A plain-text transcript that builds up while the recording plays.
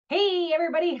Hey,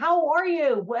 everybody, how are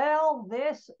you? Well,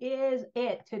 this is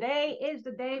it. Today is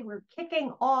the day we're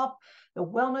kicking off the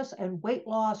Wellness and Weight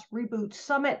Loss Reboot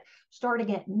Summit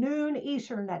starting at noon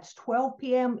Eastern. That's 12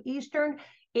 p.m. Eastern.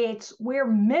 We're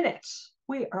minutes.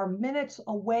 We are minutes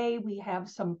away. We have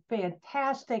some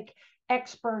fantastic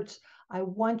experts. I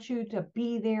want you to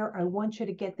be there. I want you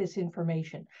to get this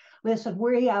information. Listen,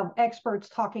 we have experts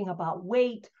talking about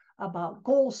weight, about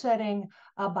goal setting,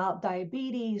 about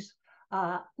diabetes,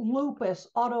 lupus,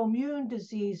 autoimmune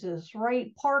diseases,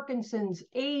 right? Parkinson's,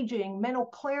 aging, mental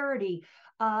clarity.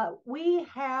 We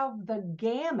have the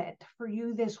gamut for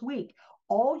you this week.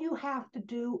 All you have to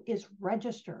do is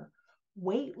register.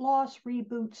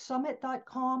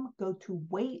 weightlossrebootsummit.com. Go to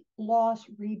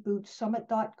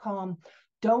weightlossrebootsummit.com.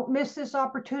 Don't miss this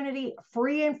opportunity.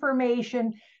 Free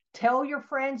information. Tell your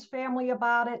friends, family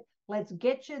about it. Let's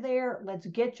get you there. Let's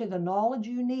get you the knowledge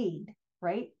you need,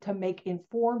 right, to make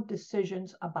informed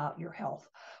decisions about your health.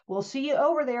 We'll see you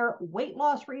over there,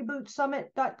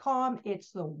 weightlossrebootsummit.com.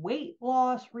 It's the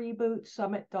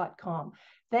weightlossrebootsummit.com.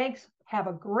 Thanks. Have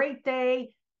a great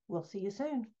day. We'll see you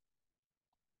soon.